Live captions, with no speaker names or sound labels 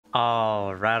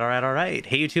All right.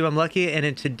 Hey YouTube, I'm Lucky, and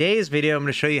in today's video, I'm going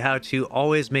to show you how to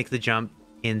always make the jump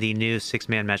in the new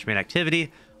 6-man matchmade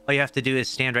activity. All you have to do is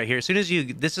stand right here. As soon as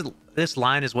you, this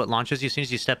line is what launches you. As soon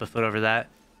as you step a foot over that,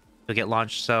 you'll get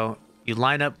launched. So you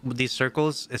line up with these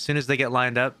circles. As soon as they get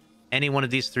lined up, any one of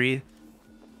these three,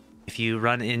 if you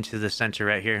run into the center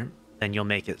right here, then you'll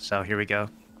make it. So here we go.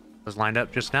 I was lined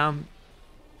up just now.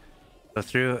 Go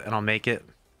through, and I'll make it.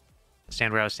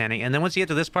 Stand where I was standing. And then once you get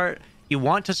to this part, you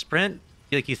want to sprint.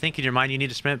 You think in your mind you need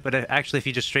to sprint, but actually if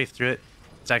you just strafe through it,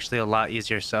 it's actually a lot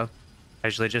easier. So I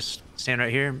usually just stand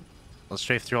right here. I'll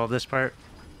strafe through all this part.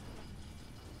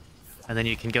 And then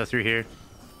you can go through here,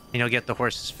 and you'll get the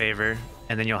horse's favor,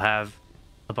 and then you'll have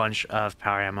a bunch of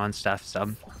power ammo and stuff.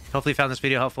 So hopefully you found this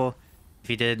video helpful. If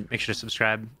you did, make sure to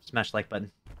subscribe, smash the like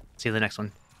button. See you in the next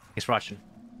one. Thanks for watching.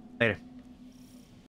 Later.